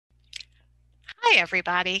Hi,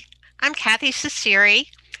 everybody. I'm Kathy Ceceri,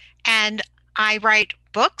 and I write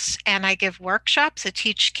books and I give workshops that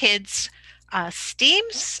teach kids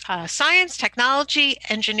STEAMs, science, technology,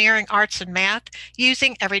 engineering, arts, and math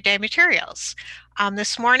using everyday materials.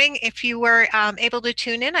 This morning, if you were able to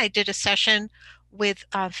tune in, I did a session with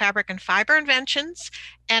Fabric and Fiber Inventions,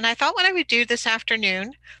 and I thought what I would do this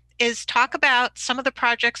afternoon is talk about some of the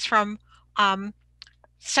projects from um,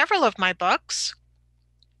 several of my books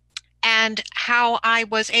and how I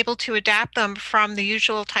was able to adapt them from the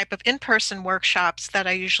usual type of in-person workshops that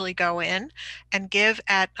I usually go in and give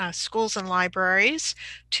at schools and libraries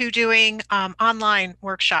to doing online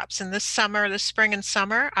workshops. And this spring and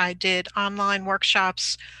summer, I did online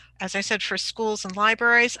workshops. As I said, for schools and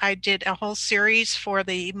libraries, I did a whole series for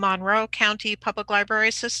the Monroe County Public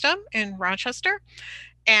Library System in Rochester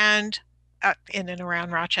and in and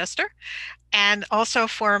around Rochester, and also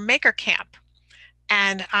for Maker Camp.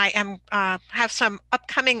 And I am have some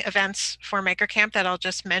upcoming events for Maker Camp that I'll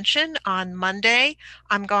just mention. On Monday,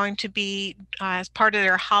 I'm going to be, as part of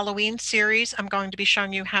their Halloween series, I'm going to be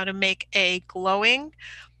showing you how to make a glowing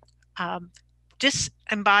um,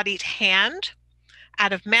 disembodied hand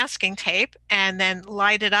out of masking tape and then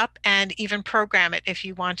light it up and even program it if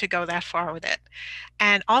you want to go that far with it.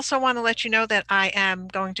 And also want to let you know that I am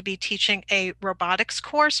going to be teaching a robotics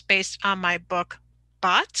course based on my book,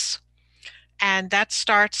 Bots, and that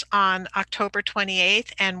starts on October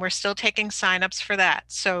 28th, and we're still taking signups for that.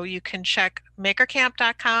 So you can check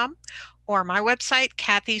makercamp.com or my website,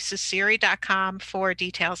 kathyceceri.com, for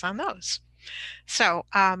details on those. So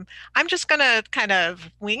I'm just going to kind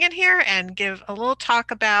of wing it here and give a little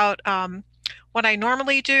talk about what I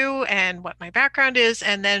normally do and what my background is,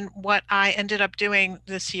 and then what I ended up doing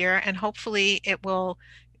this year. And hopefully it will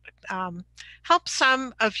um, help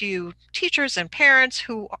some of you teachers and parents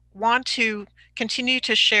who want to continue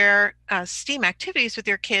to share STEAM activities with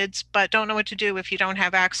your kids, but don't know what to do if you don't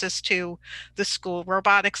have access to the school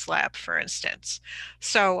robotics lab, for instance.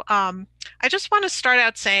 So I just want to start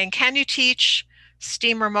out saying, can you teach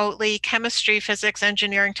STEAM remotely? Chemistry, physics,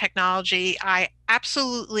 engineering, technology? I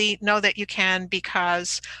absolutely know that you can,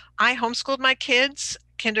 because I homeschooled my kids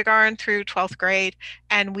kindergarten through 12th grade,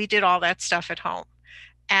 and we did all that stuff at home,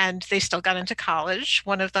 and they still got into college.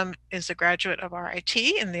 One of them is a graduate of RIT,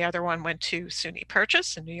 and the other one went to SUNY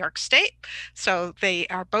Purchase in New York State. So they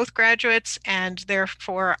are both graduates, and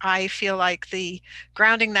therefore I feel like the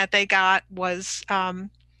grounding that they got was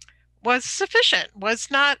sufficient, was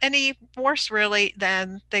not any worse really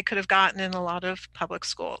than they could have gotten in a lot of public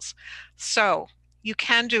schools. So you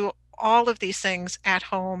can do all of these things at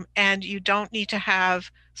home, and you don't need to have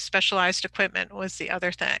specialized equipment, was the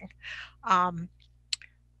other thing. Um,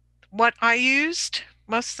 what I used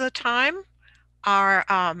most of the time are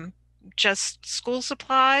just school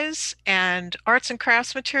supplies and arts and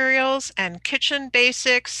crafts materials and kitchen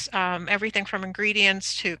basics, everything from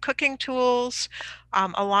ingredients to cooking tools,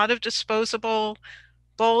 a lot of disposable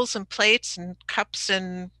bowls and plates and cups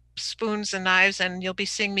and spoons and knives, and you'll be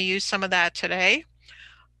seeing me use some of that today.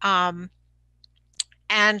 Um,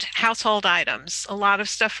 and household items, a lot of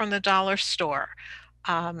stuff from the dollar store.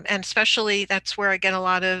 And especially that's where I get a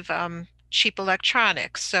lot of cheap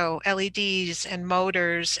electronics. So LEDs and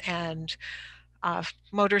motors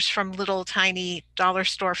from little tiny dollar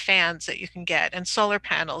store fans that you can get, and solar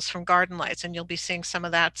panels from garden lights, and you'll be seeing some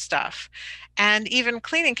of that stuff. And even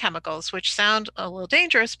cleaning chemicals, which sound a little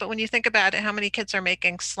dangerous, but when you think about it, how many kids are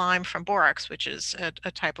making slime from borax, which is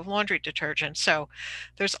a type of laundry detergent. So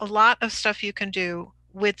there's a lot of stuff you can do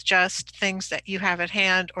with just things that you have at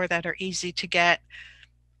hand or that are easy to get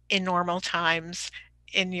in normal times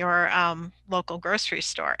in your local grocery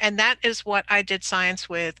store. And that is what I did science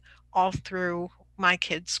with all through my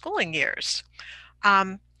kids' schooling years.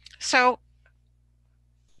 Um, so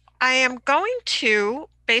I am going to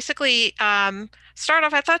basically start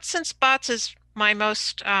off. I thought, since bots is my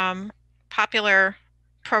most popular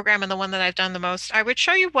program and the one that I've done the most, I would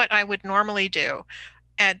show you what I would normally do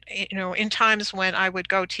at, in times when I would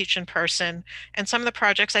go teach in person, and some of the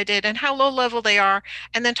projects I did and how low level they are,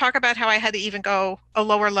 and then talk about how I had to even go a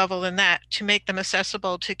lower level than that to make them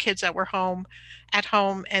accessible to kids that were at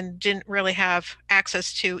home and didn't really have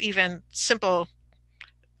access to even simple,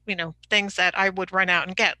 things that I would run out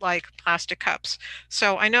and get, like plastic cups.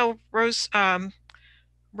 So I know Rose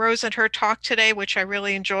at her talk today, which I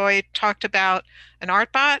really enjoyed, talked about an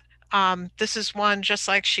art bot. This is one just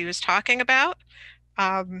like she was talking about.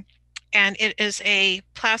 Um, and it is a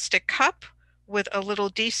plastic cup with a little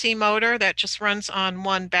DC motor that just runs on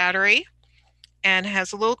one battery and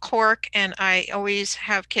has a little cork. And I always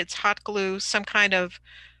have kids hot glue some kind of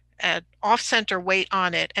an off-center weight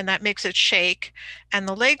on it, and that makes it shake. And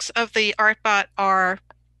the legs of the ArtBot are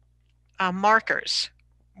markers,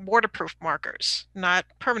 waterproof markers, not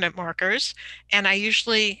permanent markers. And I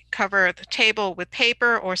usually cover the table with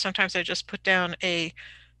paper, or sometimes I just put down a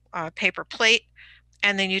paper plate,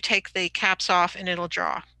 and then you take the caps off and it'll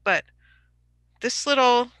draw. But this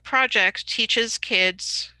little project teaches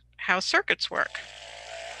kids how circuits work.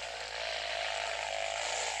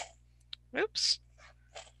 Oops.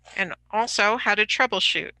 And also how to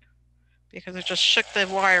troubleshoot, because it just shook the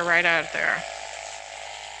wire right out of there.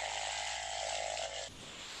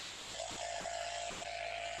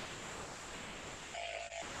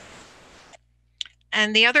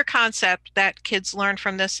 And the other concept that kids learn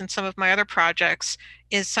from this in some of my other projects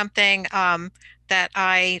is something that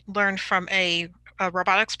I learned from a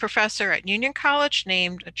robotics professor at Union College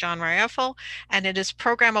named John Rieffel, and it is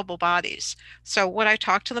programmable bodies. So what I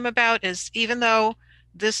talk to them about is, even though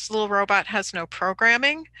this little robot has no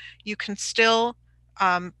programming, you can still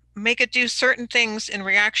make it do certain things in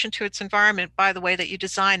reaction to its environment by the way that you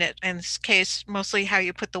design it. In this case, mostly how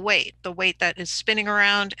you put the weight that is spinning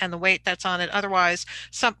around and the weight that's on it otherwise.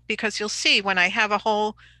 Because you'll see when I have a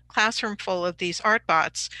whole classroom full of these art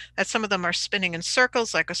bots that some of them are spinning in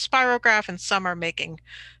circles like a spirograph, and some are making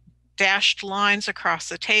dashed lines across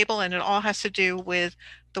the table, and it all has to do with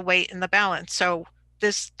the weight and the balance. So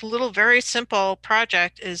this little very simple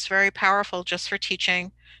project is very powerful just for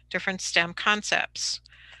teaching different STEM concepts.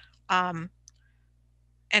 Um,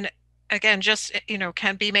 and again, just,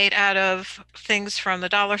 can be made out of things from the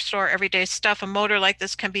dollar store, everyday stuff. A motor like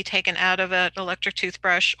this can be taken out of an electric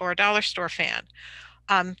toothbrush or a dollar store fan.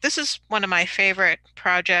 This is one of my favorite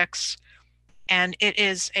projects, and it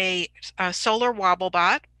is a solar wobble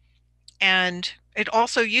bot. And it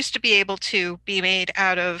also used to be able to be made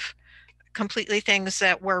out of completely things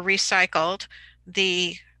that were recycled.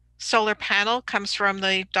 The solar panel comes from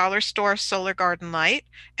the dollar store solar garden light,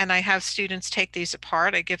 and I have students take these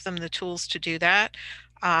apart. I give them the tools to do that.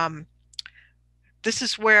 Um, this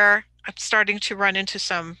is where I'm starting to run into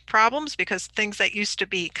some problems, because things that used to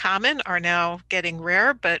be common are now getting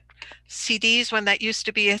rare. But CDs, when that used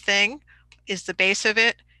to be a thing, is the base of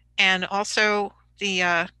it. And also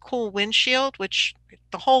the cool windshield, which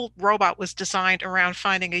the whole robot was designed around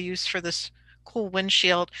finding a use for this cool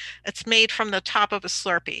windshield. It's made from the top of a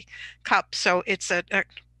Slurpee cup. So it's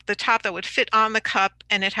the top that would fit on the cup,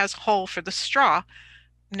 and it has a hole for the straw.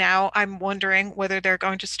 Now I'm wondering whether they're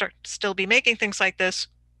going to still be making things like this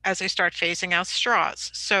as they start phasing out straws.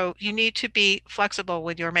 So you need to be flexible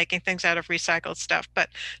when you're making things out of recycled stuff. But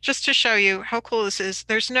just to show you how cool this is,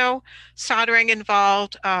 there's no soldering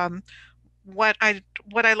involved. What I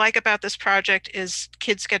like about this project is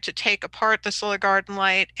kids get to take apart the solar garden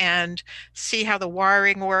light and see how the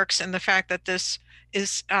wiring works, and the fact that this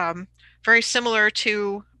is very similar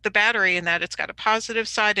to the battery in that it's got a positive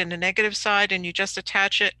side and a negative side, and you just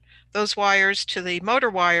attach those wires to the motor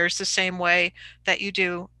wires the same way that you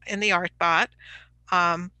do in the ArtBot.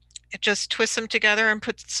 Um, it just twists them together and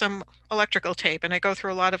puts some electrical tape. And I go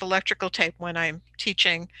through a lot of electrical tape when I'm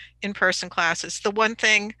teaching in-person classes. The one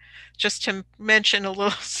thing, just to mention a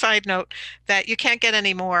little side note, that you can't get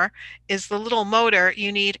anymore is the little motor.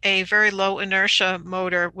 You need a very low inertia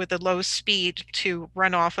motor with a low speed to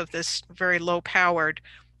run off of this very low powered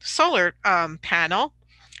solar panel.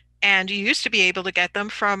 And you used to be able to get them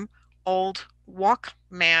from old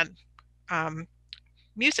Walkman um,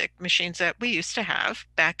 music machines that we used to have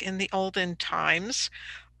back in the olden times.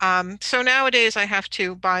 So nowadays I have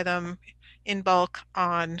to buy them in bulk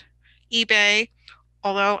on eBay.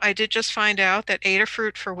 Although I did just find out that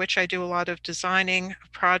Adafruit, for which I do a lot of designing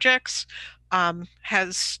projects,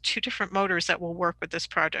 has two different motors that will work with this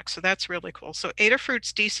project. So that's really cool. So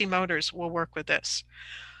Adafruit's DC motors will work with this.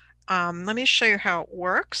 Let me show you how it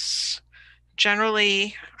works.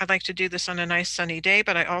 Generally, I'd like to do this on a nice sunny day,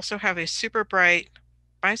 but I also have a super bright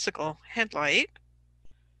bicycle headlight,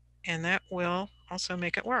 and that will also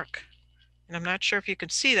make it work. And I'm not sure if you can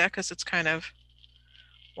see that because it's kind of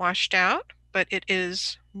washed out, but it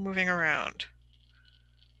is moving around.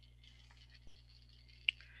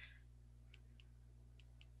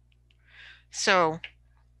 So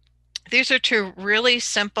these are two really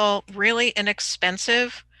simple, really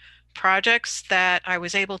inexpensive projects that I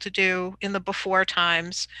was able to do in the before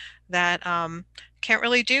times that can't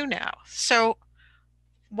really do now. So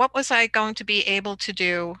what was I going to be able to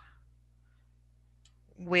do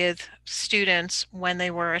with students when they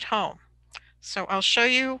were at home? So I'll show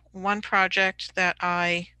you one project that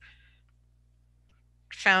I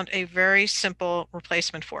found a very simple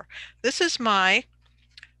replacement for. This is my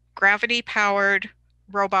gravity-powered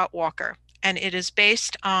robot walker. and it is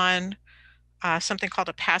based on something called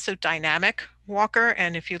a passive dynamic walker.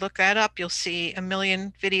 And if you look that up, you'll see a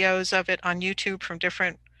million videos of it on YouTube from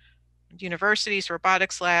different universities,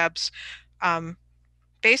 robotics labs. Um,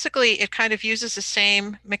 Basically, it kind of uses the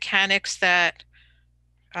same mechanics that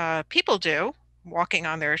people do, walking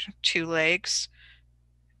on their two legs,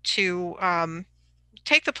 to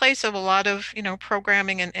take the place of a lot of,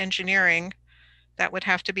 programming and engineering that would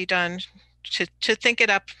have to be done to think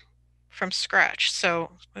it up from scratch.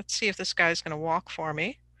 So let's see if this guy's going to walk for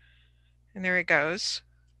me. And there he goes.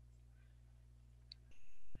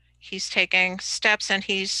 He's taking steps and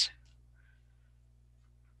he's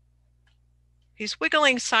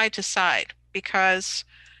wiggling side to side because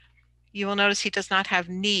you will notice he does not have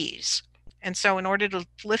knees. And so in order to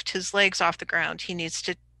lift his legs off the ground, he needs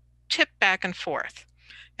to tip back and forth.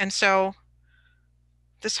 And so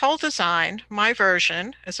this whole design, my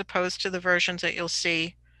version, as opposed to the versions that you'll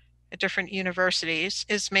see at different universities,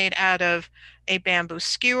 is made out of a bamboo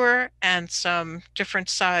skewer and some different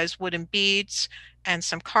size wooden beads, and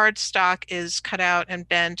some cardstock is cut out and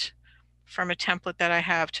bent from a template that I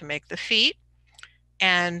have to make the feet.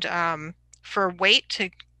 And for weight, to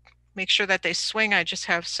make sure that they swing, I just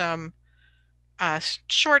have some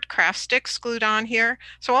short craft sticks glued on here.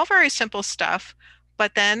 So all very simple stuff.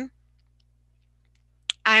 But then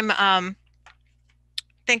I'm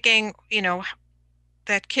thinking,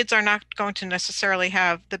 that kids are not going to necessarily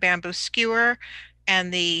have the bamboo skewer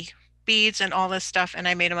and the beads and all this stuff, and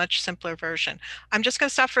I made a much simpler version. I'm just going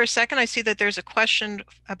to stop for a second. I see that there's a question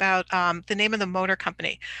about the name of the motor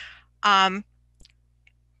company. Um,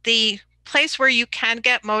 the place where you can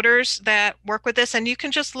get motors that work with this, and you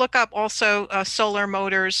can just look up also solar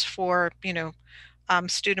motors for,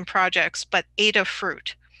 student projects, but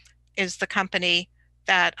Adafruit is the company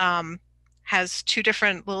that has two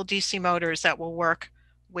different little DC motors that will work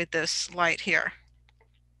with this light here.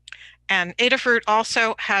 And Adafruit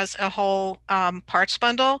also has a whole parts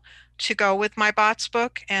bundle to go with my bots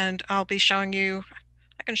book, and I'll be showing you,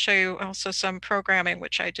 I can show you also some programming,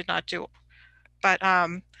 which I did not do. But let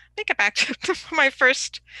me get back to my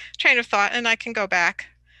first train of thought, and I can go back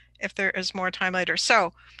if there is more time later.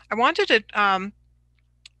 So I wanted to,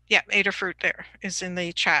 yeah, Adafruit there is in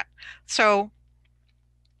the chat. So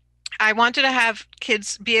I wanted to have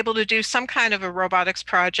kids be able to do some kind of a robotics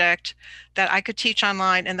project that I could teach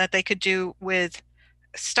online and that they could do with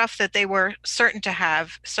stuff that they were certain to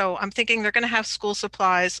have. So I'm thinking they're going to have school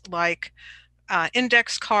supplies like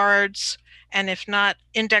index cards, and if not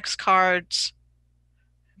index cards,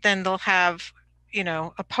 then they'll have,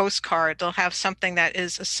 a postcard. They'll have something that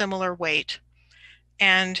is a similar weight.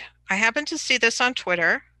 And I happened to see this on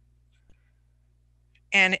Twitter.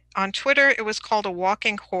 And on Twitter, it was called a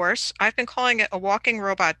walking horse. I've been calling it a walking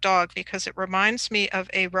robot dog because it reminds me of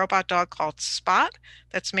a robot dog called Spot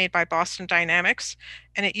that's made by Boston Dynamics.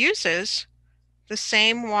 And it uses the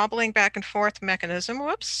same wobbling back and forth mechanism,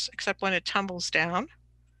 whoops, except when it tumbles down.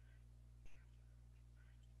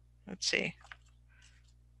 Let's see.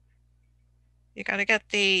 You got to get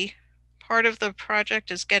the part of the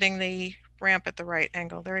project is getting the ramp at the right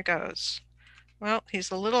angle. There he goes. Well,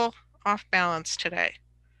 he's a little off balance today,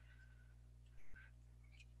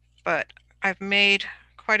 but I've made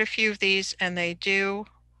quite a few of these and they do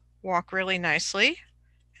walk really nicely,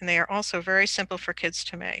 and they are also very simple for kids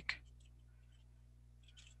to make.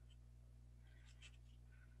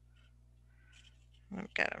 Let me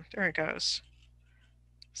get him. There he goes.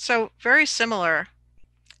 So very similar,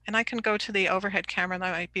 and I can go to the overhead camera.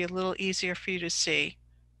 That might be a little easier for you to see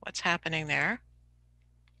what's happening there.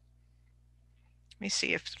 Let me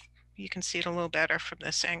see if you can see it a little better from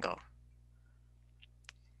this angle.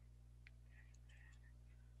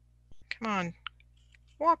 Come on,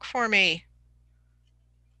 walk for me.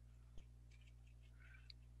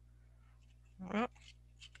 Oh,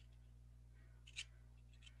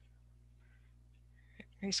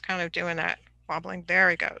 he's kind of doing that, wobbling. There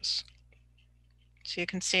he goes. So you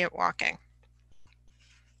can see it walking.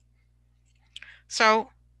 So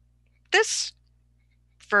this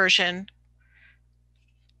version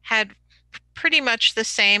had pretty much the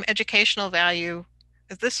same educational value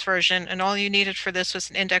as this version, and all you needed for this was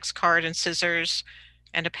an index card and scissors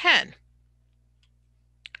and a pen.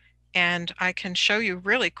 And I can show you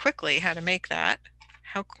really quickly how to make that,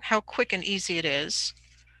 how quick and easy it is.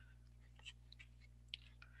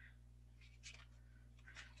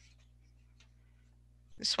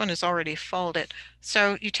 This one is already folded.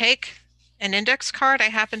 So you take an index card. I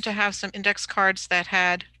happen to have some index cards that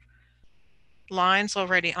had lines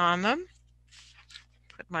already on them.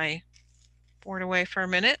 Put my board away for a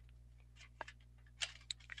minute.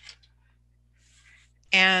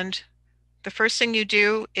 And the first thing you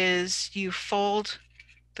do is you fold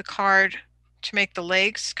the card to make the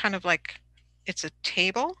legs kind of like it's a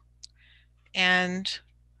table. And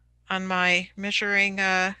on my measuring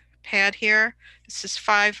pad here, this is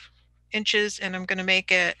 5 inches, and I'm going to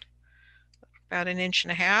make it about 1.5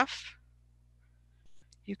 inches.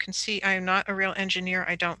 You can see I am not a real engineer.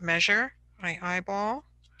 I don't measure. I eyeball.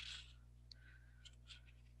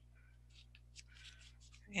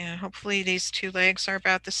 And hopefully these two legs are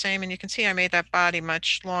about the same. And you can see I made that body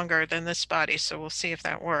much longer than this body, so we'll see if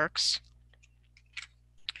that works.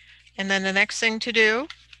 And then the next thing to do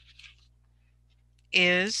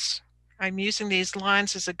is I'm using these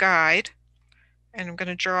lines as a guide, and I'm going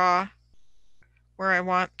to draw where I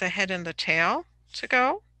want the head and the tail to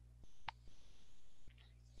go,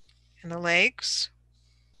 and the legs.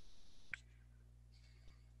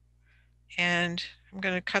 And I'm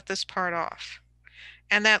going to cut this part off.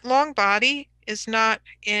 And that long body is not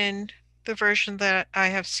in the version that I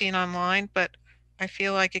have seen online, but I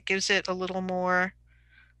feel like it gives it a little more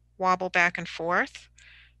wobble back and forth.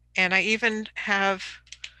 And I even have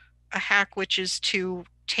a hack, which is to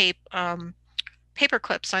tape paper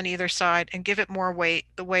clips on either side and give it more weight,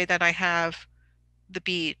 the way that I have the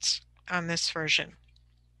beads on this version.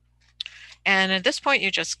 And at this point,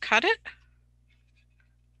 you just cut it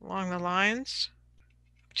along the lines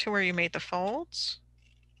to where you made the folds.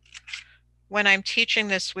 When I'm teaching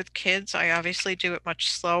this with kids, I obviously do it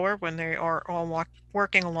much slower when they are all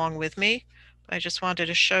working along with me. But I just wanted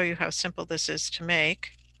to show you how simple this is to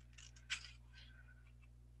make.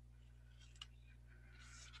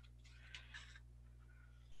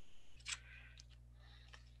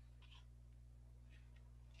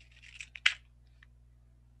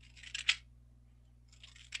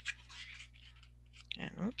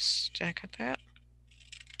 And oops, did I cut that?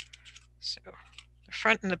 So the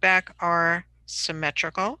front and the back are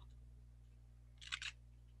symmetrical.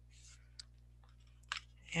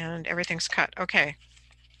 And everything's cut. Okay,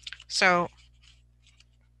 so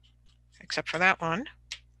except for that one.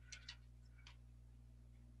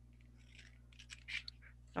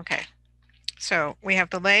 Okay, so we have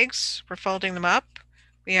the legs, we're folding them up.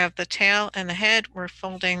 We have the tail and the head, we're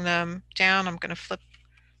folding them down. I'm going to flip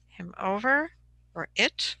him over, or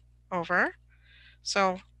it over.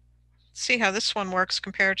 So see how this one works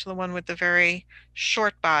compared to the one with the very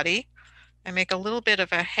short body. I make a little bit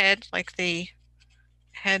of a head like the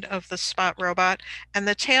head of the Spot robot, and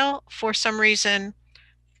the tail, for some reason,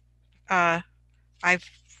 I've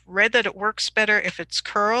read that it works better if it's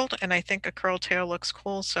curled, and I think a curled tail looks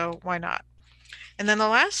cool, so why not? And then the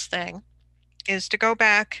last thing is to go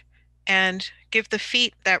back and give the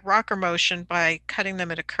feet that rocker motion by cutting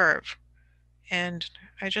them at a curve. And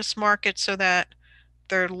I just mark it so that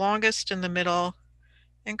they're longest in the middle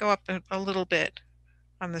and go up a little bit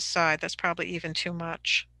on the side. That's probably even too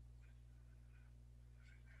much.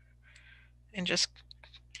 And just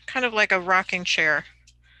kind of like a rocking chair.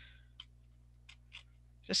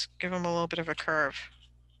 Just give them a little bit of a curve.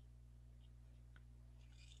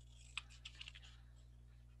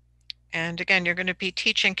 And again, you're going to be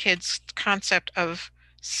teaching kids concept of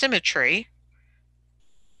symmetry,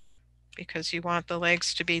 because you want the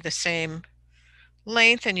legs to be the same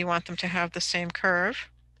length and you want them to have the same curve.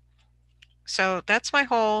 So that's my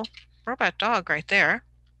whole robot dog right there.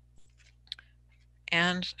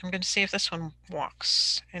 And I'm going to see if this one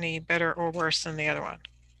walks any better or worse than the other one.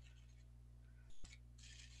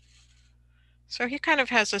 So he kind of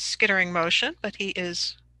has a skittering motion, but he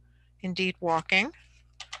is indeed walking.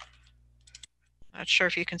 Not sure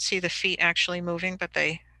if you can see the feet actually moving, but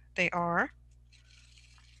they are.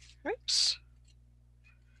 Oops.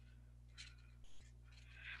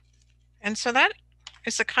 And so that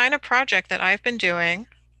is the kind of project that I've been doing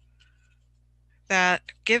that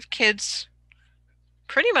give kids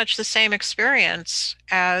pretty much the same experience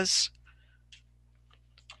as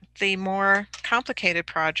the more complicated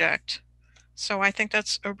project. So I think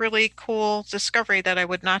that's a really cool discovery that I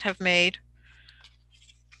would not have made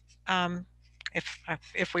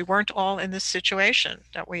if we weren't all in this situation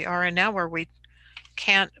that we are in now, where we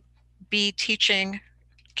can't be teaching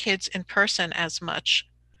kids in person as much.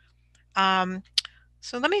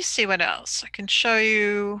 So let me see what else I can show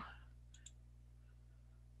you.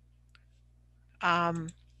 Let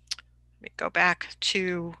me go back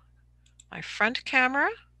to my front camera.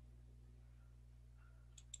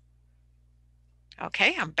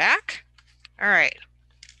 Okay, I'm back. All right.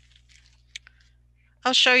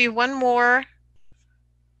 I'll show you one more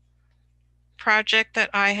project that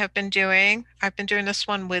I have been doing. I've been doing this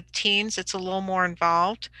one with teens. It's a little more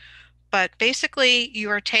involved, but basically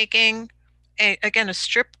you are taking again, a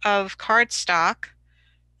strip of cardstock,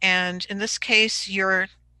 And in this case, you're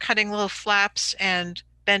cutting little flaps and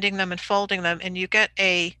bending them and folding them, and you get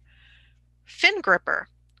a fin gripper,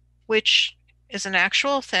 which is an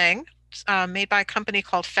actual thing made by a company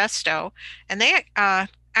called Festo. And they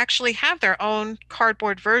actually have their own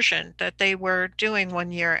cardboard version that they were doing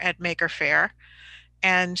one year at Maker Faire.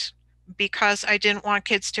 And because I didn't want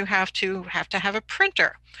kids to have a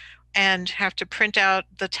printer and have to print out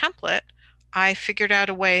the template, I figured out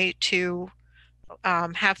a way to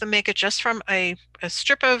have them make it just from a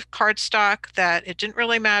strip of cardstock that it didn't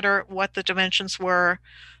really matter what the dimensions were.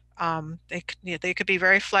 They could be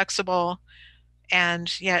very flexible,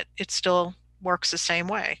 and yet it still works the same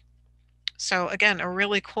way. So again, a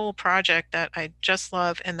really cool project that I just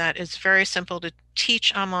love and that is very simple to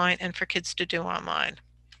teach online and for kids to do online.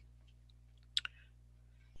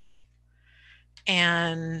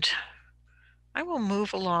 And I will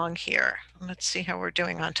move along here. Let's see how we're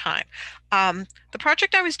doing on time. The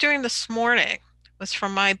project I was doing this morning was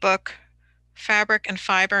from my book, Fabric and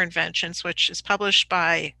Fiber Inventions, which is published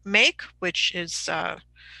by Make, which is the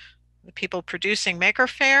people producing Maker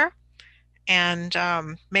Faire and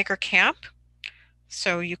Maker Camp.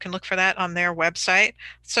 So you can look for that on their website.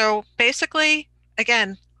 So basically,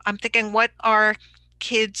 again, I'm thinking, what are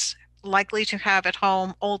kids likely to have at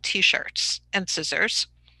home? Old t-shirts and scissors.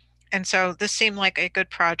 And so this seemed like a good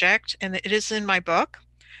project, and it is in my book.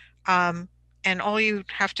 Um, and all you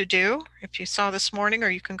have to do, if you saw this morning, or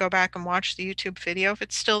you can go back and watch the YouTube video if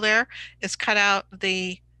it's still there, is cut out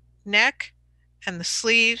the neck and the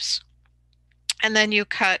sleeves, and then you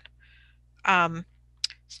cut um,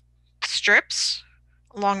 strips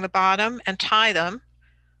along the bottom and tie them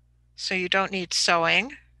so you don't need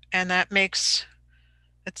sewing. And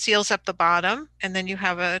it seals up the bottom, and then you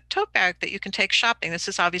have a tote bag that you can take shopping. This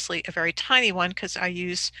is obviously a very tiny one because I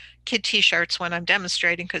use kid t-shirts when I'm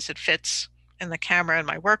demonstrating because it fits in the camera in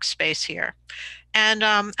my workspace here. And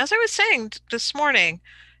as I was saying this morning,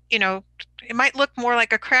 it might look more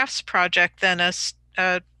like a crafts project than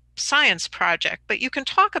a science project, but you can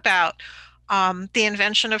talk about the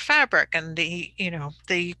invention of fabric and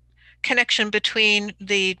the connection between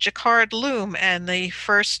the Jacquard loom and the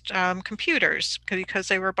first computers because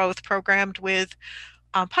they were both programmed with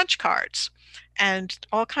punch cards and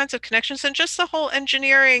all kinds of connections and just the whole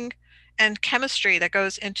engineering and chemistry that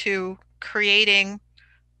goes into creating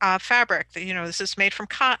fabric. This is made from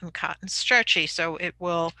cotton. Cotton's stretchy, so it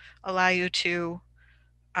will allow you to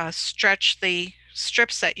stretch the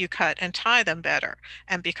strips that you cut and tie them better.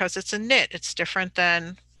 And because it's a knit, it's different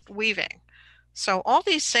than weaving. So all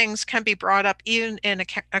these things can be brought up even in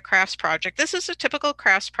a crafts project. This is a typical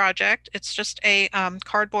crafts project. It's just a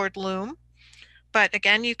cardboard loom. But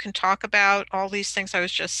again, you can talk about all these things I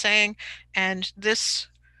was just saying. And this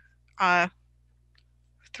uh,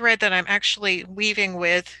 thread that I'm actually weaving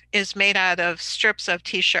with is made out of strips of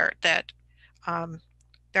t-shirt that um,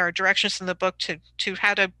 there are directions in the book to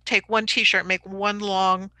how to take one t-shirt, make one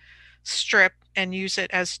long strip and use it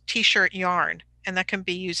as t-shirt yarn. And that can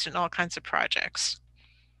be used in all kinds of projects.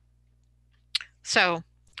 So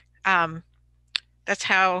um, that's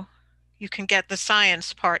how you can get the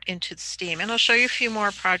science part into the STEAM. And I'll show you a few more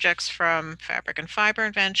projects from Fabric and Fiber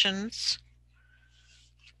Inventions.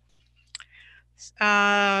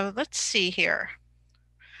 Let's see here.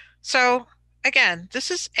 So again, this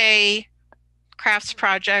is a crafts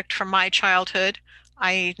project from my childhood.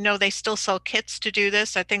 I know they still sell kits to do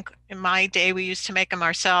this. I think in my day we used to make them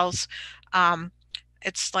ourselves. Um,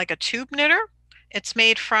 it's like a tube knitter. It's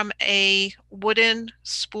made from a wooden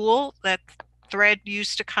spool that thread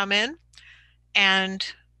used to come in,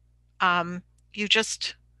 and you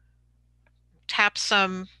just tap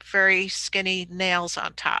some very skinny nails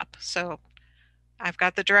on top. So I've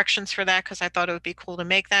got the directions for that because I thought it would be cool to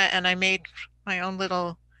make that, and I made my own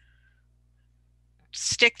little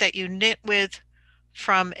stick that you knit with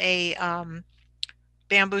from a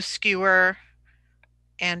bamboo skewer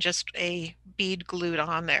and just a bead glued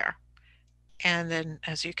on there. And then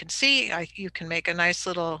as you can see, you can make a nice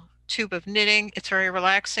little tube of knitting. It's very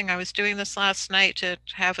relaxing. I was doing this last night to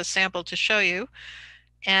have a sample to show you.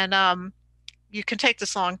 And you can take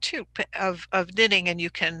this long tube of knitting and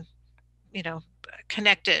you can,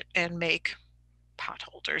 connect it and make pot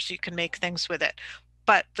holders. You can make things with it.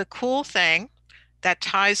 But the cool thing that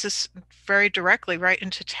ties this very directly right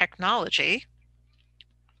into technology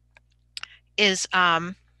is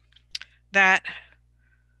that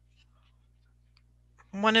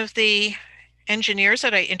one of the engineers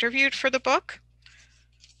that I interviewed for the book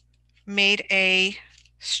made a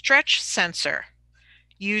stretch sensor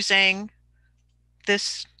using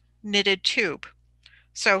this knitted tube.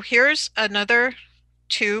 So here's another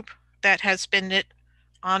tube that has been knit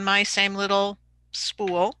on my same little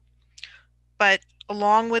spool, but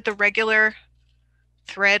along with the regular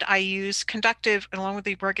thread, I use conductive, along with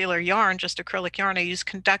the regular yarn, just acrylic yarn, I use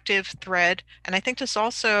conductive thread. And I think this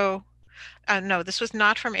also, no, this was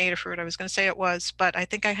not from Adafruit. I was going to say it was, but I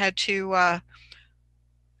think I had to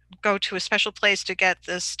go to a special place to get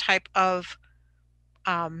this type of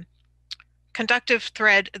um, conductive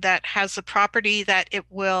thread that has the property that it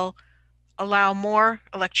will allow more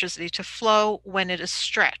electricity to flow when it is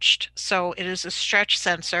stretched. So it is a stretch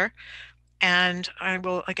sensor. And I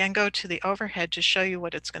will again go to the overhead to show you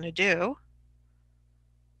what it's going to do.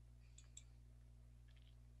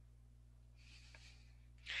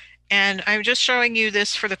 And I'm just showing you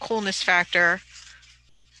this for the coolness factor.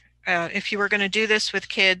 If you were going to do this with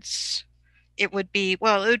kids, it would be,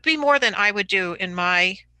 well, it would be more than I would do in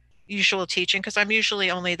my usual teaching because I'm usually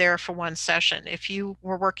only there for one session. If you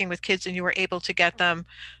were working with kids and you were able to get them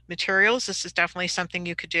materials, this is definitely something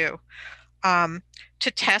you could do. To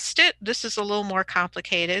test it, this is a little more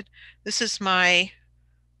complicated. This is my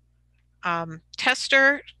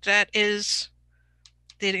tester. That is,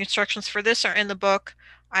 the instructions for this are in the book.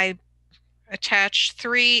 I attach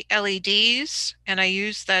 3 LEDs and I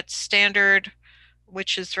use that standard,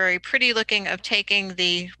 which is very pretty looking, of taking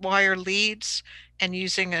the wire leads and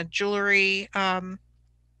using a jewelry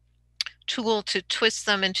tool to twist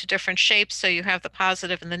them into different shapes so you have the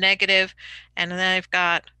positive and the negative. And then I've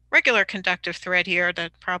got regular conductive thread here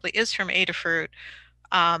that probably is from Adafruit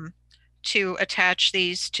to attach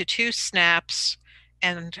these to 2 snaps.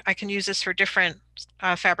 And I can use this for different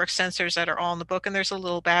fabric sensors that are all in the book, and there's a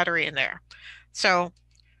little battery in there. So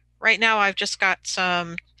right now I've just got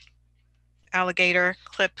some alligator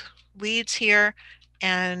clip leads here,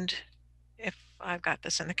 and if I've got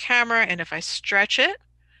this in the camera and if I stretch it,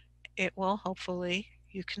 it will hopefully,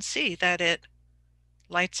 you can see that it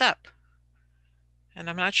lights up. And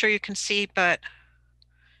I'm not sure you can see, but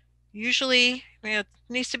usually it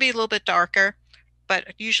needs to be a little bit darker,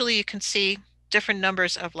 but usually you can see different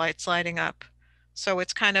numbers of lights lighting up. So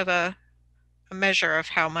it's kind of a measure of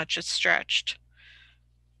how much it's stretched.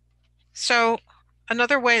 So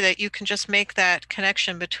another way that you can just make that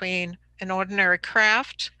connection between an ordinary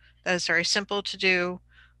craft that is very simple to do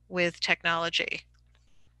with technology.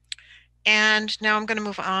 And now I'm going to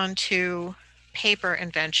move on to paper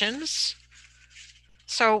inventions.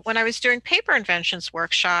 So when I was doing paper inventions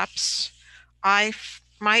workshops, my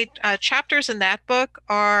chapters in that book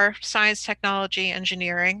are science, technology,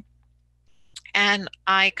 engineering, and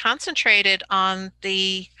I concentrated on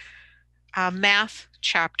the math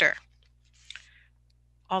chapter.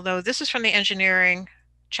 Although this is from the engineering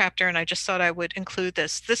chapter, and I just thought I would include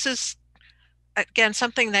this. This is, again,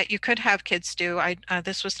 something that you could have kids do.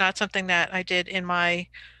 This was not something that I did in my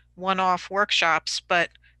one-off workshops, but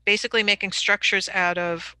basically making structures out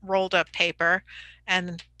of rolled up paper,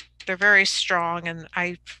 and they're very strong. And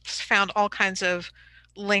I found all kinds of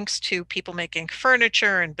links to people making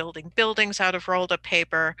furniture and building buildings out of rolled up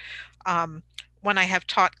paper. When I have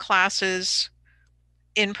taught classes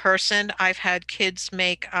in person, I've had kids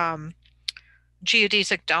make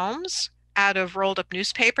geodesic domes out of rolled up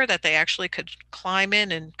newspaper that they actually could climb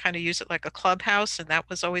in and kind of use it like a clubhouse, and that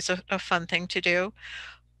was always a fun thing to do.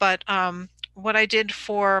 But what I did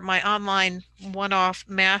for my online one-off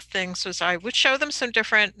math things was I would show them some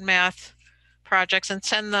different math projects and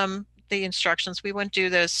send them the instructions. We wouldn't do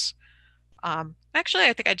this. Actually,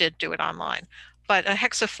 I think I did do it online, but a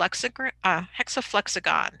hexaflexagon.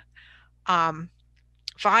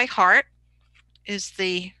 Vi Hart is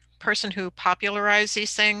the person who popularized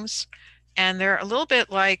these things, and they're a little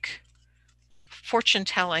bit like fortune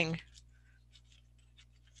telling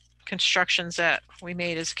constructions that we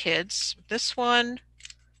made as kids. This one,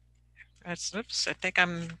 oops, I think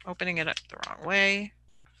I'm opening it up the wrong way.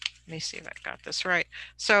 Let me see if I got this right.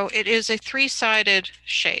 So it is a 3-sided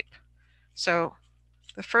shape. So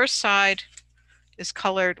the first side is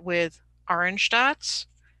colored with orange dots,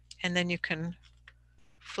 and then you can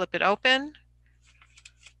flip it open.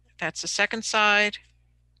 That's the second side,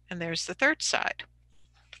 and there's the third side.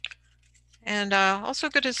 And also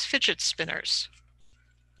good as fidget spinners.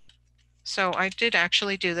 So I did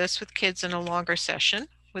actually do this with kids in a longer session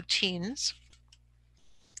with teens.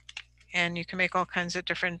 And you can make all kinds of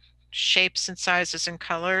different shapes and sizes and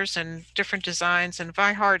colors and different designs. And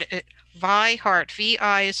Vi Hart,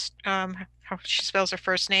 V-I is how she spells her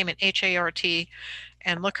first name, and H-A-R-T.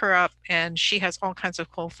 And look her up, and she has all kinds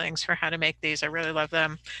of cool things for how to make these. I really love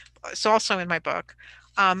them. It's also in my book.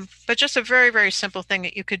 But just a very, very simple thing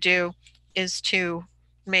that you could do is to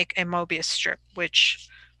make a Mobius strip, which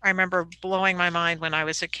I remember blowing my mind when I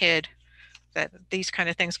was a kid. that these kind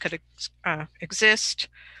of things could exist.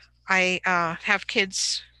 I have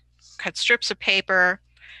kids cut strips of paper,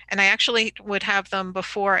 and I actually would have them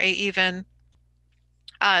before I even,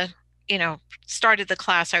 uh, you know, started the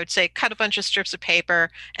class. I would say cut a bunch of strips of paper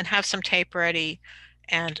and have some tape ready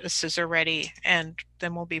and a scissor ready, and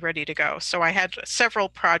then we'll be ready to go. So I had several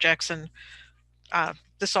projects, and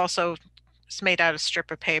this also is made out of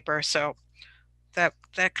strip of paper, so that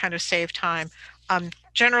kind of saved time.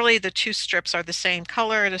 Generally, the two strips are the same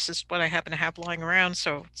color. This is what I happen to have lying around,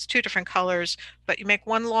 so it's two different colors, but you make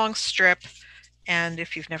one long strip, and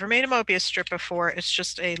if you've never made a Mobius strip before, it's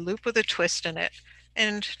just a loop with a twist in it.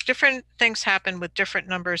 And different things happen with different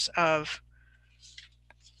numbers of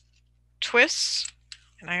twists.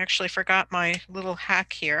 And I actually forgot my little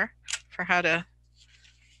hack here for how to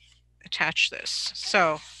attach this.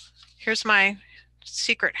 So here's my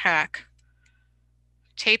secret hack.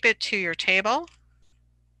 Tape it to your table.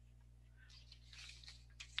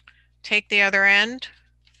 Take the other end,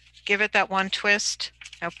 give it that one twist.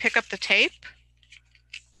 Now pick up the tape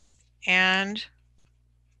and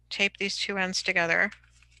tape these two ends together,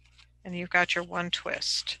 and you've got your one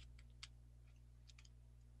twist.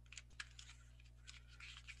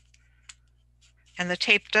 And the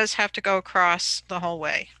tape does have to go across the whole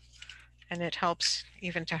way, and it helps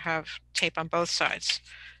even to have tape on both sides,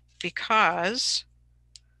 because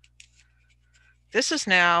this is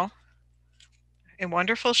now a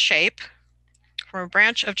wonderful shape from a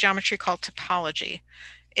branch of geometry called topology.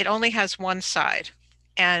 It only has one side,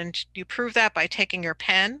 and you prove that by taking your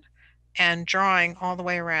pen and drawing all the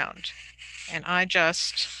way around. And I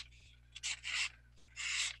just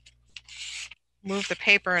move the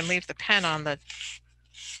paper and leave the pen on the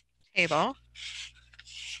table,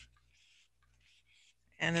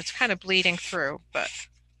 and it's kind of bleeding through, but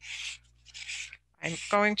I'm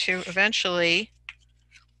going to eventually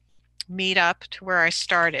meet up to where I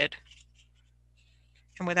started.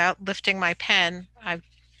 And without lifting my pen, I've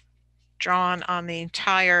drawn on the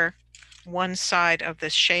entire one side of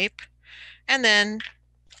this shape. And then,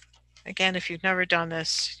 again, if you've never done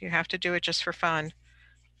this, you have to do it just for fun.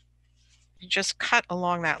 You just cut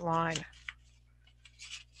along that line.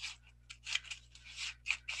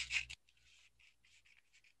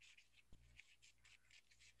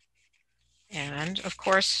 And of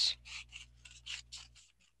course,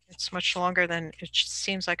 it's much longer than it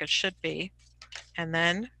seems like it should be. And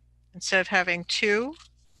then instead of having two,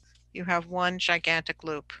 you have one gigantic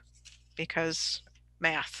loop, because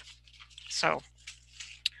math. So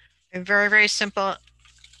a very, very simple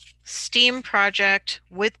STEAM project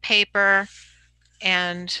with paper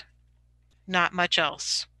and not much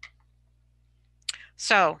else.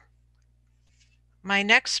 So my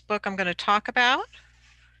next book I'm going to talk about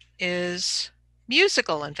is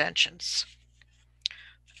musical inventions.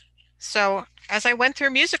 So as I went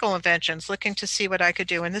through musical inventions, looking to see what I could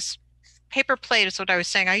do, and this paper plate is what I was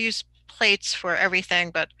saying. I use plates for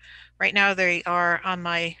everything, but right now they are on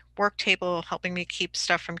my work table helping me keep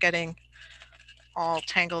stuff from getting all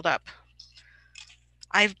tangled up.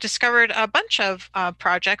 I've discovered a bunch of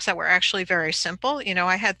projects that were actually very simple. You know,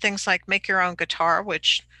 I had things like make your own guitar,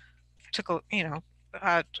 which took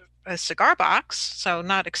a cigar box, so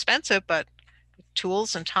not expensive, but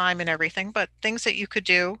tools and time and everything, but things that you could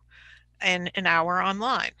do in an hour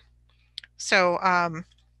online. So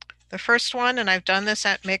the first one, and I've done this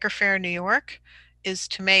at Maker Faire, New York, is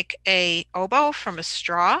to make a oboe from a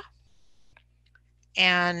straw.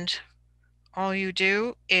 And all you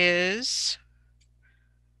do is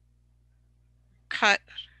cut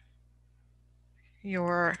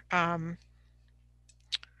your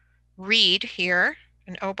reed here.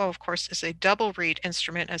 An oboe, of course, is a double reed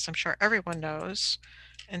instrument, as I'm sure everyone knows.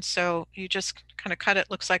 And so you just kind of cut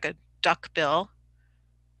it, looks like a duck bill.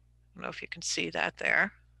 I don't know if you can see that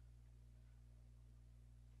there.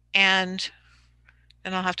 And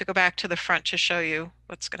then I'll have to go back to the front to show you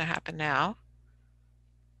what's going to happen now.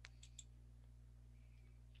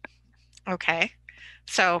 Okay,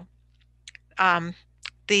 so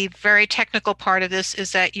the very technical part of this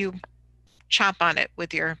is that you chomp on it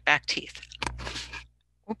with your back teeth.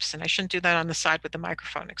 Oops, and I shouldn't do that on the side with the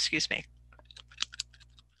microphone, excuse me.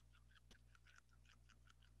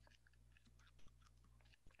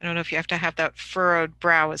 I don't know if you have to have that furrowed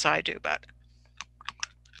brow as I do, but.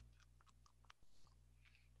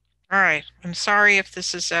 All right, I'm sorry if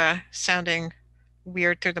this is sounding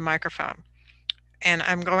weird through the microphone. And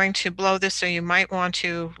I'm going to blow this, so you might want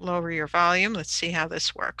to lower your volume. Let's see how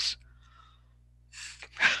this works.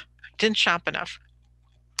 Didn't chomp enough.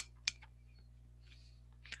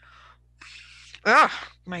 Oh,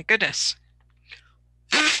 my goodness.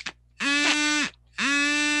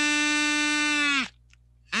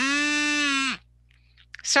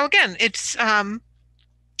 So again, it's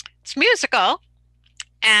musical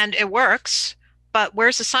and it works, but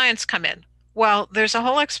where's the science come in? Well, there's a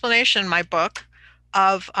whole explanation in my book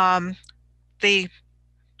of the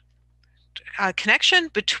connection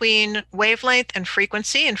between wavelength and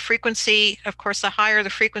frequency. And frequency, of course, the higher the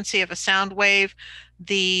frequency of a sound wave,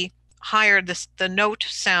 the higher the note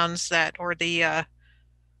sounds that, or the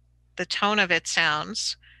tone of it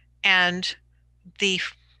sounds, and the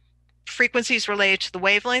frequency is related to the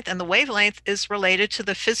wavelength, and the wavelength is related to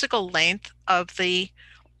the physical length of the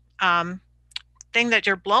um, thing that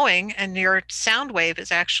you're blowing, and your sound wave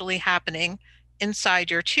is actually happening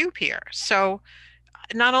inside your tube here. So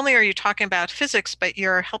not only are you talking about physics, but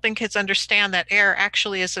you're helping kids understand that air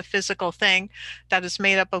actually is a physical thing that is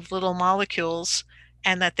made up of little molecules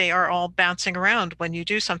and that they are all bouncing around when you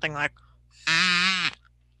do something like.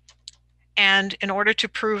 And in order to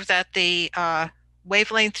prove that the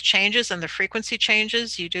wavelength changes and the frequency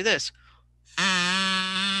changes, you do this.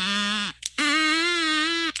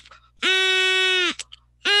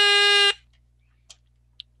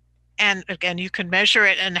 And again, you can measure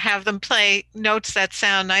it and have them play notes that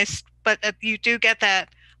sound nice, but you do get that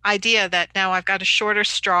idea that now I've got a shorter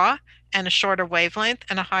straw and a shorter wavelength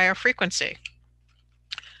and a higher frequency.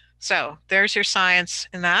 So there's your science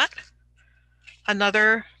in that.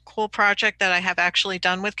 Another cool project that I have actually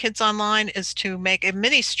done with kids online is to make a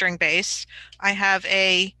mini string bass. I have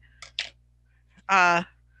a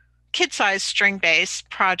kid-sized string bass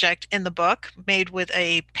project in the book made with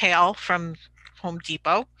a pail from Home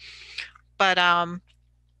Depot. But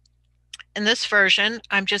in this version,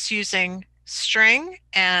 I'm just using string,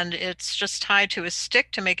 and it's just tied to a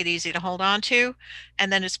stick to make it easy to hold on to.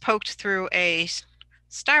 And then it's poked through a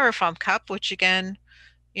styrofoam cup, which again,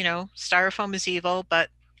 styrofoam is evil, but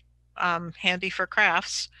handy for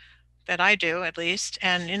crafts that I do at least.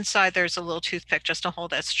 And inside there's a little toothpick just to hold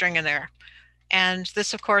that string in there. And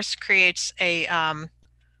this, of course, creates a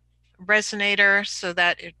resonator so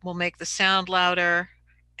that it will make the sound louder.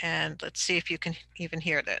 And let's see if you can even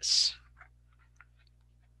hear this.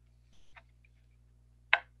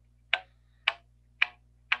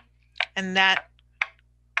 And that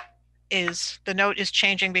is, the note is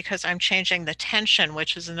changing because I'm changing the tension,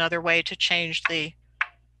 which is another way to change the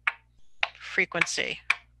frequency.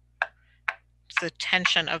 It's the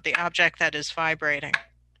tension of the object that is vibrating.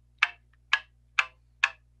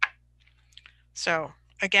 So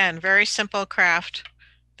again, very simple craft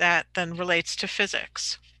that then relates to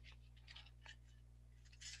physics.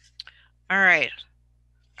 All right.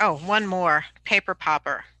 Oh, one more, paper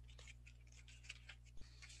popper.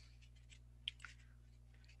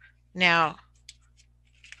 Now,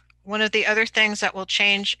 one of the other things that will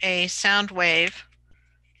change a sound wave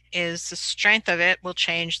is the strength of it will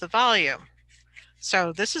change the volume.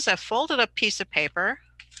 So this is a folded up piece of paper.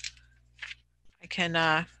 I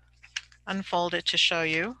can unfold it to show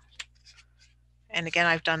you. And again,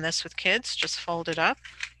 I've done this with kids, just fold it up.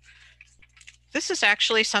 This is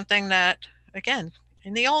actually something that, again,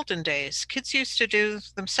 in the olden days, kids used to do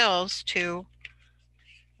themselves to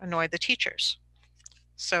annoy the teachers.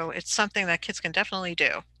 So it's something that kids can definitely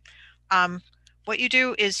do. What you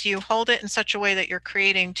do is you hold it in such a way that you're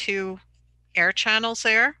creating two air channels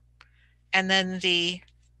there, and then the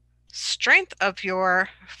strength of your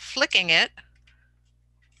flicking it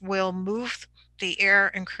will move the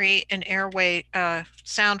air and create an airway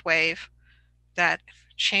sound wave that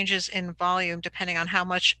changes in volume depending on how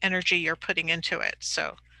much energy you're putting into it.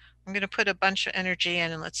 So I'm going to put a bunch of energy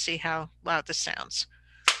in and let's see how loud this sounds.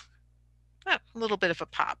 Oh, a little bit of a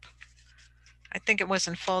pop. I think it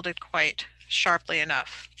wasn't folded quite sharply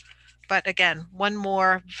enough. But again, one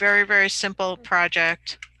more very, very simple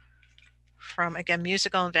project from, again,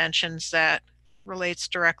 Musical Inventions that relates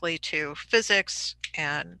directly to physics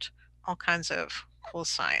and all kinds of cool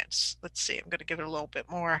science. Let's see, I'm going to give it a little bit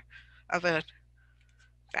more of a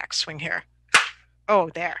backswing here. Oh,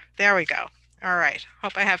 there we go. All right,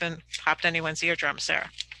 hope I haven't popped anyone's eardrums there.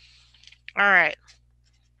 All right.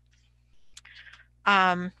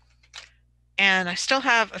 And I still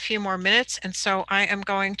have a few more minutes, and so I am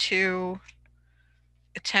going to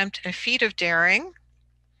attempt a feat of daring,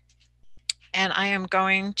 and I am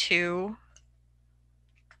going to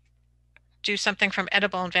do something from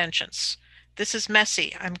Edible Inventions. This is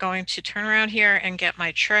messy. I'm going to turn around here and get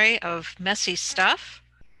my tray of messy stuff.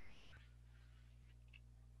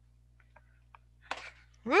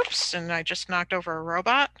 Whoops, and I just knocked over a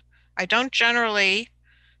robot. I don't generally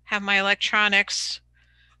have my electronics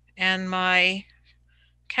and my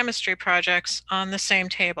chemistry projects on the same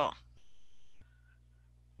table.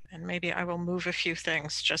 And maybe I will move a few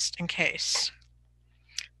things just in case.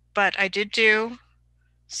 But I did do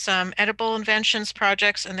some edible inventions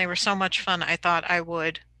projects, and they were so much fun. I thought I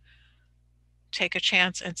would take a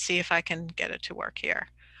chance and see if I can get it to work here.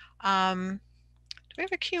 Do we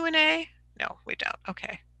have a Q&A? No, we don't. Okay,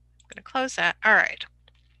 I'm going to close that. All right.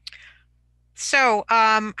 So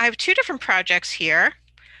I have two different projects here.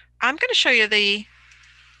 I'm going to show you the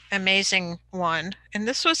amazing one, and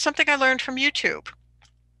this was something I learned from YouTube,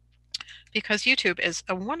 because YouTube is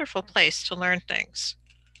a wonderful place to learn things.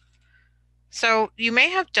 So you may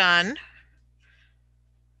have done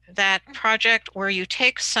that project where you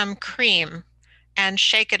take some cream and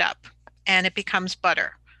shake it up and it becomes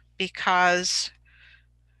butter, because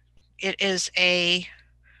it is a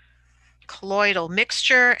colloidal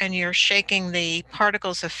mixture and you're shaking the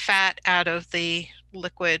particles of fat out of the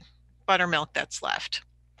liquid buttermilk that's left.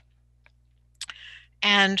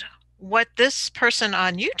 And what this person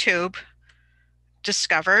on YouTube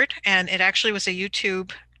discovered, and it actually was a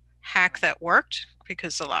YouTube hack that worked,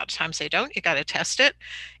 because a lot of times they don't, you got to test it,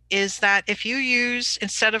 is that if you use,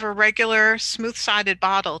 instead of a regular smooth-sided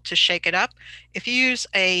bottle to shake it up, if you use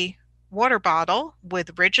a water bottle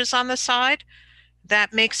with ridges on the side,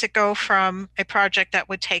 that makes it go from a project that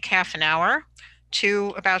would take half an hour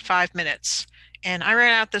to about 5 minutes. And I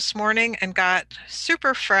ran out this morning and got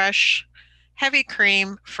super fresh, heavy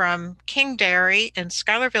cream from King Dairy in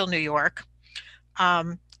Schuylerville, New York.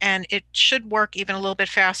 And it should work even a little bit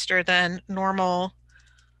faster than normal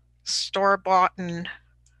store-bought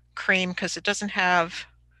cream, because it doesn't have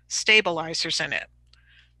stabilizers in it.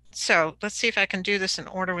 So let's see if I can do this in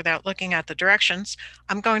order without looking at the directions.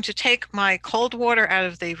 I'm going to take my cold water out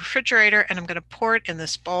of the refrigerator and I'm going to pour it in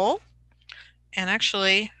this bowl. And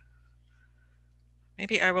actually,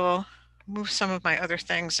 maybe I will move some of my other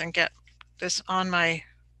things and get this on my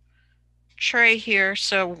tray here,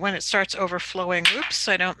 so when it starts overflowing, oops,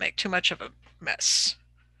 I don't make too much of a mess.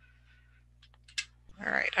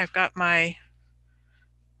 All right, I've got my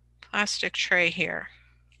plastic tray here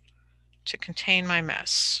to contain my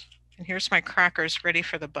mess. And here's my crackers ready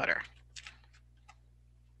for the butter.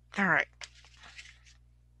 All right.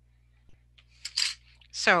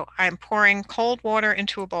 So I'm pouring cold water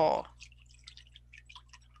into a bowl.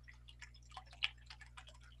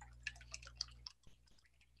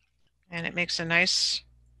 And it makes a nice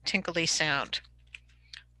tinkly sound.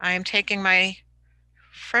 I am taking my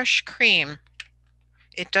fresh cream.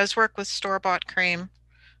 It does work with store-bought cream.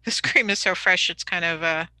 This cream is so fresh, it's kind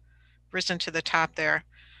of risen to the top there.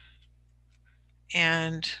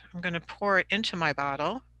 And I'm going to pour it into my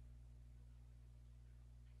bottle.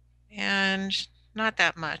 And not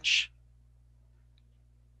that much.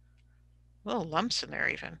 Little lumps in there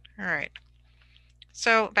even. All right.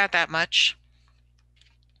 So about that much.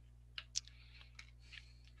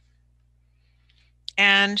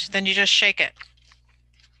 And then you just shake it.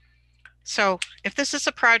 So if this is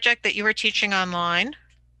a project that you are teaching online,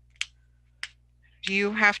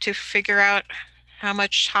 you have to figure out how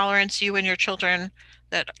much tolerance you and your children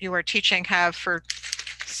that you are teaching have for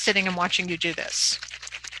sitting and watching you do this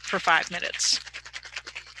for 5 minutes.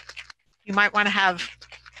 You might want to have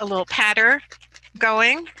a little patter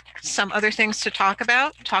going, some other things to talk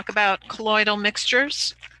about. Talk about colloidal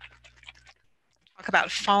mixtures. Talk about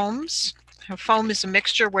foams. A foam is a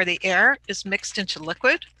mixture where the air is mixed into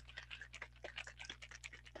liquid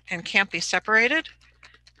and can't be separated.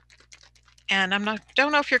 And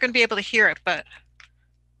don't know if you're going to be able to hear it, but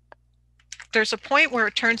there's a point where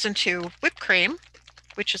it turns into whipped cream,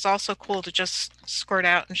 which is also cool to just squirt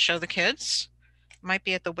out and show the kids. Might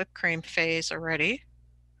be at the whipped cream phase already.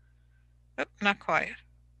 Oh, not quite.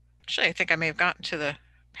 Actually, I think I may have gotten to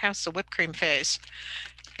past the whipped cream phase.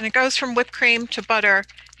 And it goes from whipped cream to butter.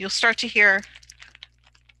 You'll start to hear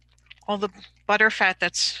all the butter fat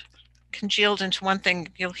that's congealed into one thing.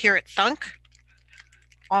 You'll hear it thunk.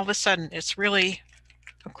 All of a sudden, it's really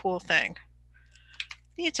a cool thing.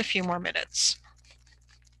 Needs a few more minutes.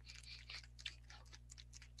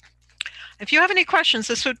 If you have any questions,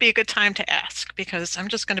 this would be a good time to ask, because I'm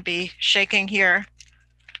just going to be shaking here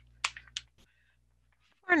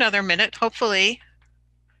for another minute. Hopefully,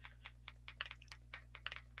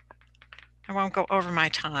 I won't go over my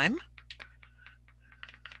time.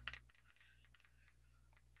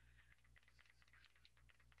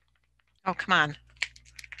 Oh, come on.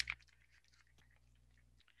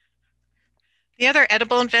 The other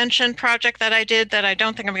edible invention project that I did that I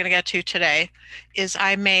don't think I'm going to get to today is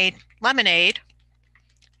I made lemonade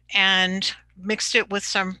and mixed it with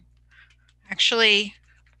some, actually,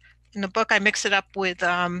 in the book I mix it up with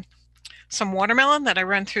some watermelon that I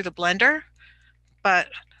run through the blender. But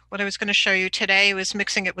what I was going to show you today was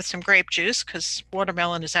mixing it with some grape juice, because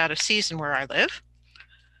watermelon is out of season where I live.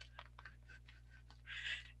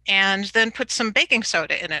 and then put some baking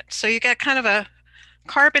soda in it. So you get kind of a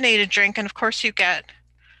carbonated drink, and of course you get,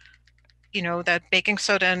 that baking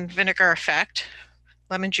soda and vinegar effect.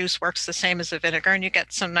 Lemon juice works the same as the vinegar, and you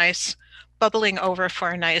get some nice bubbling over for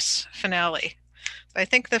a nice finale. I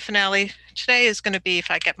think the finale today is going to be if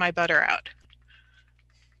I get my butter out.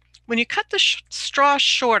 When you cut the straw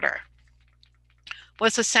shorter,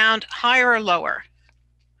 was the sound higher or lower?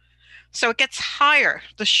 So it gets higher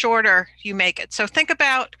the shorter you make it. So think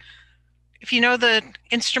about if you know the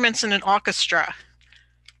instruments in an orchestra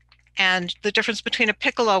and the difference between a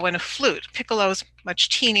piccolo and a flute. Piccolo is much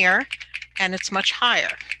teenier and it's much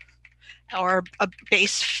higher. Or a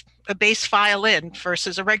bass violin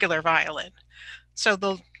versus a regular violin. So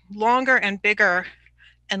the longer and bigger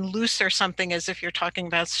and looser something is, if you're talking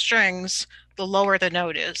about strings, the lower the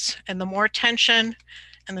note is. And the more tension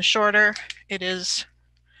and the shorter it is,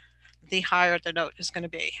 the higher the note is going to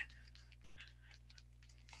be.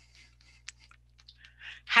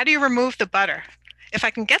 How do you remove the butter? If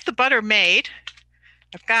I can get the butter made,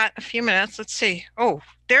 I've got a few minutes. Let's see. Oh,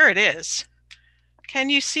 there it is. Can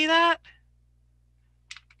you see that?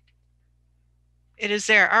 It is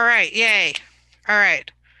there. All right, yay. All right.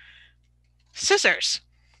 Scissors.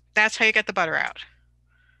 That's how you get the butter out.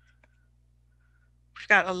 We've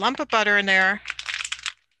got a lump of butter in there,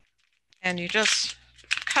 and you just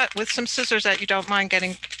cut with some scissors that you don't mind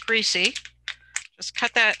getting greasy. Just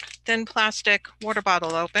cut that thin plastic water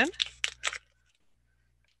bottle open.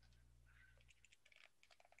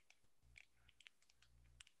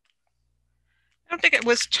 I don't think it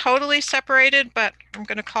was totally separated, but I'm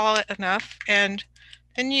going to call it enough. And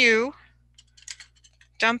then you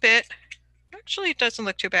dump it. Actually, it doesn't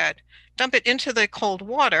look too bad. Dump it into the cold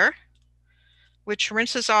water, which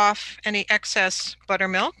rinses off any excess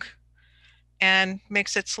buttermilk and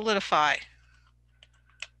makes it solidify.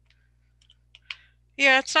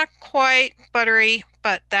 Yeah, it's not quite buttery,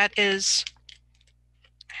 but that is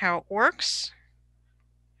how it works.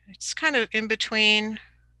 It's kind of in between,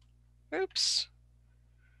 oops,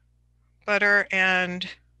 butter and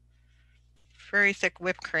very thick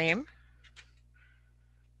whipped cream.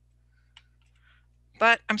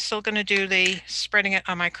 But I'm still going to do the spreading it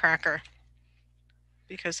on my cracker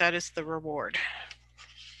because that is the reward.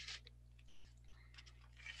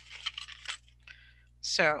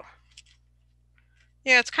 So,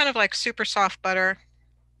 yeah, it's kind of like super soft butter.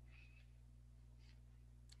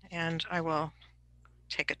 And I will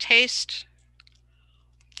take a taste.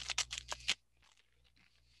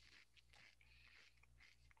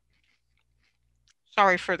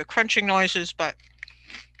 Sorry for the crunching noises, but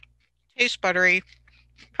tastes buttery.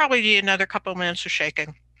 Probably need another couple of minutes of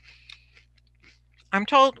shaking. I'm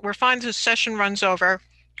told we're fine. This session runs over,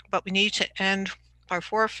 but we need to end by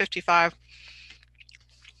 4:55.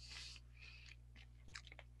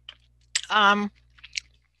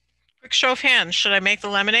 Quick show of hands. Should I make the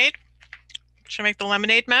lemonade? Should I make the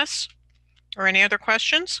lemonade mess? Or any other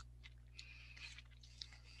questions?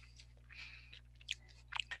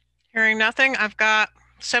 Hearing nothing, I've got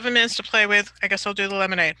 7 minutes to play with. I guess I'll do the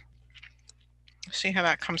lemonade. See how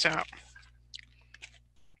that comes out.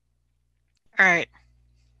 All right.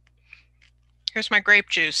 Here's my grape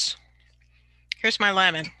juice. Here's my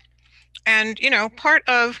lemon. And, part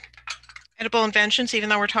of edible inventions, even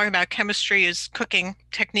though we're talking about chemistry, is cooking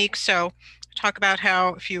techniques. So talk about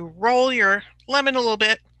how if you roll your lemon a little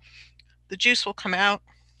bit, the juice will come out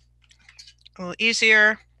a little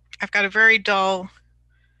easier. I've got a very dull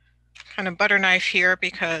kind of butter knife here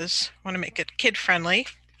because I want to make it kid friendly,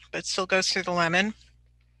 but it still goes through the lemon.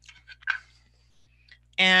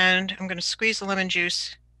 And I'm going to squeeze the lemon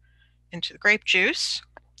juice into the grape juice.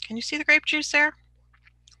 Can you see the grape juice there?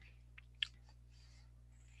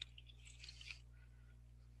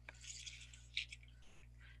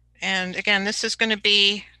 And again, this is going to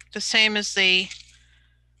be the same as the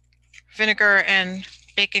vinegar and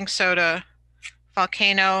baking soda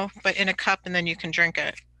volcano, but in a cup, and then you can drink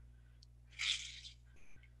it.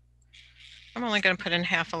 I'm only going to put in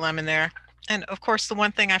half a lemon there. And of course, the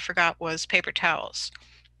one thing I forgot was paper towels.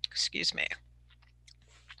 Excuse me.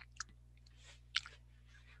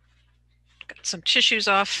 Got some tissues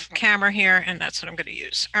off camera here, and that's what I'm going to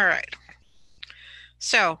use. All right.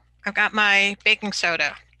 So I've got my baking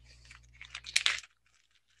soda.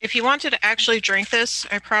 If you wanted to actually drink this,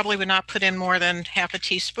 I probably would not put in more than half a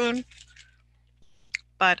teaspoon.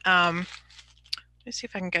 But let me see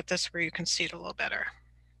if I can get this where you can see it a little better.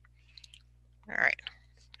 All right,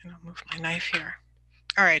 and I'll move my knife here.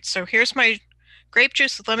 All right, so here's my grape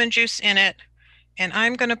juice with lemon juice in it, and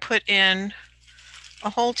I'm going to put in a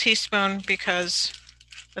whole teaspoon because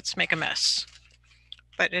let's make a mess.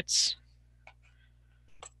 But it's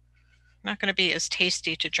not going to be as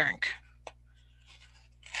tasty to drink.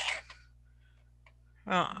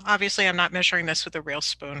 Well, obviously I'm not measuring this with a real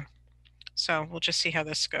spoon, so we'll just see how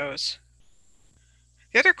this goes.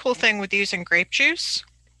 The other cool thing with using grape juice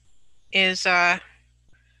is it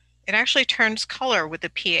actually turns color with the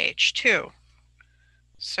pH too.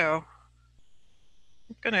 So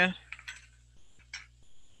I'm gonna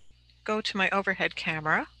go to my overhead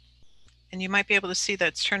camera, and you might be able to see that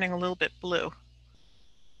it's turning a little bit blue.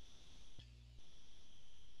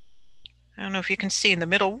 I don't know if you can see in the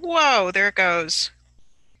middle. Whoa, there it goes,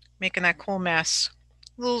 making that cool mess.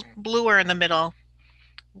 A little bluer in the middle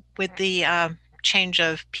with the change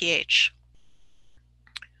of pH.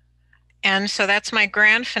 And so that's my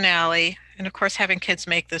grand finale. And of course, having kids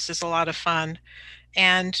make this is a lot of fun.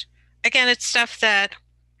 And again, it's stuff that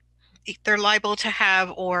they're liable to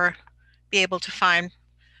have or be able to find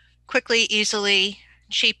quickly, easily,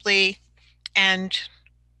 cheaply, and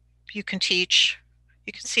you can teach.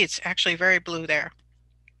 You can see it's actually very blue there.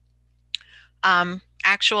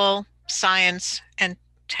 Actual science and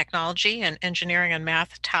technology and engineering and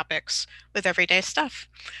math topics with everyday stuff.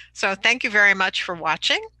 So thank you very much for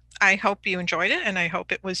watching. I hope you enjoyed it and I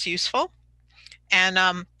hope it was useful.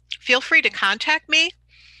 And feel free to contact me.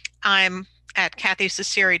 I'm at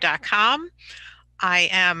kathyceceri.com. I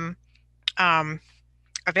am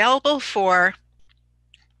available for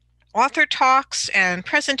author talks and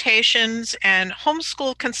presentations and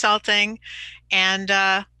homeschool consulting and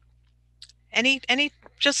any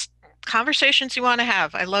just conversations you want to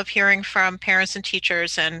have. I love hearing from parents and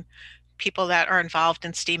teachers and people that are involved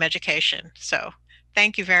in STEAM education. So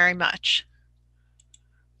thank you very much.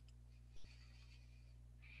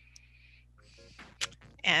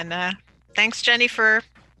 And thanks, Jenny, for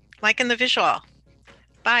liking the visual.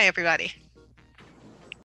 Bye, everybody.